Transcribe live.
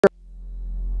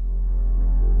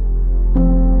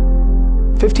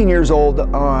15 years old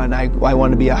on, I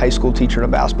wanted to be a high school teacher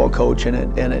and a basketball coach, and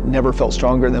it never felt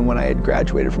stronger than when I had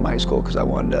graduated from high school, because I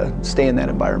wanted to stay in that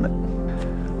environment.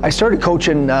 I started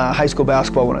coaching high school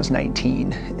basketball when I was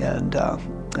 19, and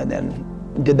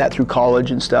then did that through college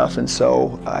and stuff, and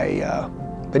so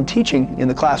I've been teaching in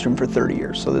the classroom for 30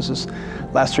 years. So this is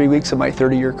last 3 weeks of my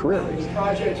 30-year career. There's a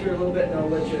project here a little bit, and I'll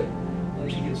let you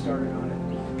get started on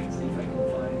it. See if I can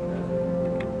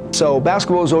find So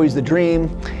basketball was always the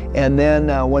dream, and then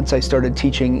once I started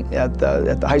teaching at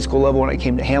the high school level, when I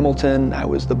came to Hamilton, I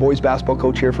was the boys basketball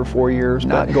coach here for 4 years.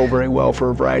 Not go very well for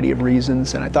a variety of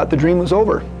reasons, and I thought the dream was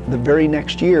over. The very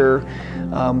next year,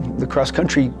 the cross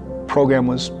country program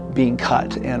was being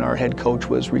cut, and our head coach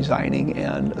was resigning,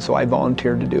 and so I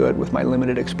volunteered to do it with my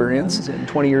limited experience. And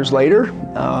 20 years later,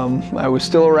 I was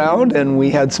still around, and we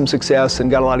had some success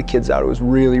and got a lot of kids out. It was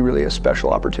really, really a special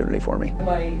opportunity for me.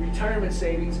 My retirement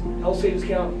savings, health savings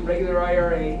account, regular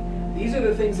IRA, these are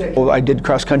the things that... Well, I did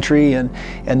cross country, and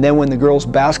then when the girls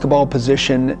basketball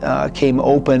position came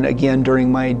open again during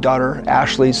my daughter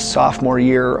Ashley's sophomore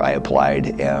year, I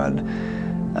applied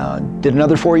and did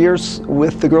another 4 years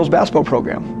with the girls basketball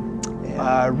program.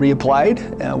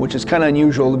 Reapplied, which is kind of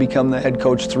unusual to become the head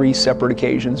coach 3 separate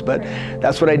occasions, but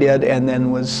that's what I did, and then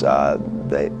was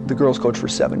the girls coach for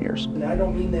 7 years. And I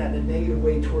don't mean that in a negative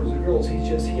way towards the girls, he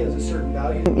has a certain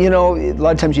value. You know, a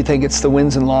lot of times you think it's the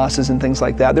wins and losses and things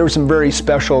like that. There were some very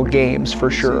special games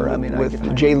for sure. I mean,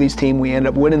 with Jay Lee's team, we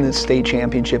ended up winning the state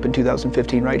championship in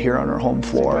 2015 right here on our home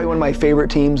floor. Probably one of my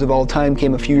favorite teams of all time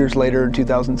came a few years later in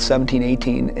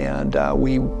 2017-18, and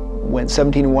we went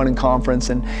 17-1 in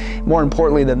conference, and more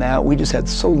importantly than that, we just had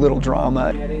so little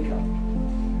drama. Net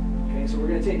income. Okay, so we're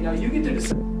going to take, now you get to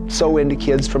decide. So into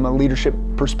kids from a leadership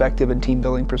perspective and team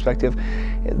building perspective.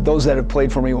 Those that have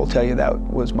played for me will tell you that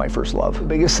was my first love. The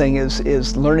biggest thing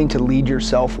is learning to lead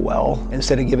yourself well,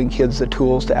 instead of giving kids the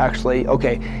tools to actually,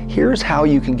 okay, here's how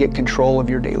you can get control of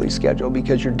your daily schedule,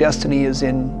 because your destiny is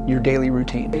in your daily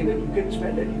routine. David, you could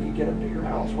spend it, you could get up to your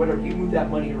house, whatever, you move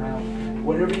that money around.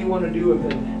 Whatever you want to do with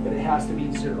it, but it has to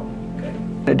be zero.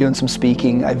 Okay? Doing some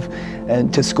speaking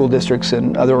and to school districts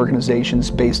and other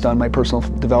organizations based on my personal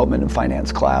development and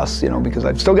finance class, you know, because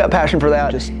I've still got passion for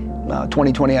that. Just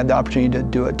 2020 I had the opportunity to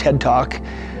do a TED Talk,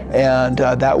 and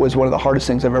that was one of the hardest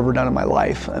things I've ever done in my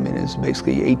life. I mean, it's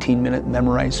basically 18-minute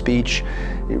memorized speech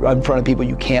in front of people.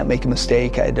 You can't make a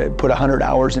mistake. I had to put 100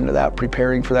 hours into that,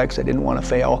 preparing for that, because I didn't want to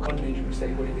fail. One major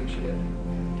mistake, what do you think she did?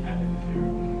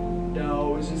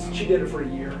 No, it was just, she did it for a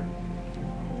year.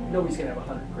 Nobody's gonna have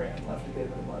 100 grand left at the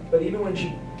end of the month. But even when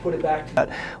she put it back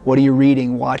to... What are you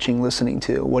reading, watching, listening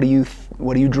to? What are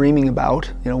you dreaming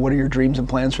about? You know, what are your dreams and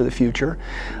plans for the future?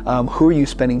 Who are you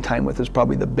spending time with is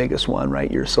probably the biggest one, right?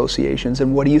 Your associations.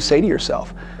 And what do you say to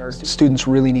yourself? Students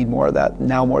really need more of that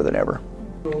now more than ever.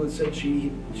 Well, it said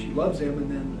she loves him,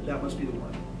 and then that must be the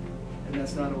one. And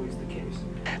that's not always the case.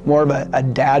 More of a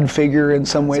dad figure in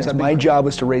some ways. My job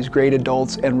was to raise great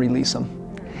adults and release them.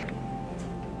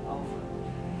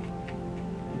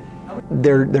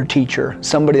 Their teacher,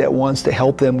 somebody that wants to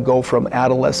help them go from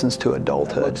adolescence to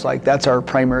adulthood. It's like that's our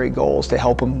primary goal, is to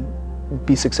help them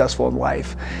be successful in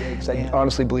life. I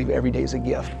honestly believe every day is a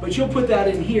gift. But you'll put that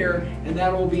in here, and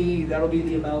that'll be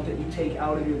the amount that you take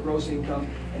out of your gross income,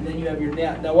 and then you have your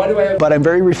net. Now, why do I have... But I'm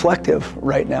very reflective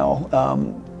right now,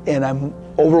 and I'm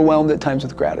overwhelmed at times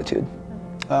with gratitude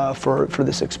for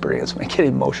this experience. I get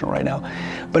emotional right now,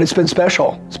 but it's been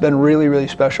special. It's been really, really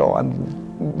special. I'm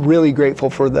really grateful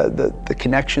for the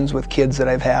connections with kids that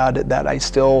I've had, that I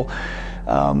still,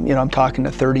 you know, I'm talking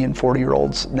to 30 and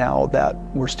 40-year-olds now that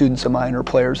were students of mine or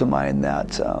players of mine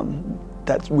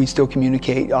that we still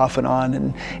communicate off and on,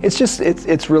 and it's just,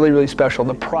 it's really, really special.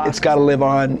 It's got to live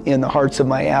on in the hearts of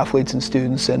my athletes and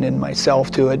students, and in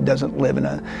myself too. It doesn't live in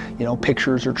you know,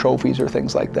 pictures or trophies or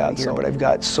things like that. So, but I've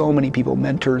got so many people,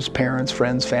 mentors, parents,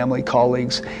 friends, family,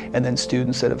 colleagues, and then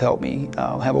students that have helped me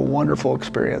have a wonderful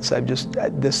experience.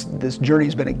 This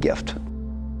journey's been a gift.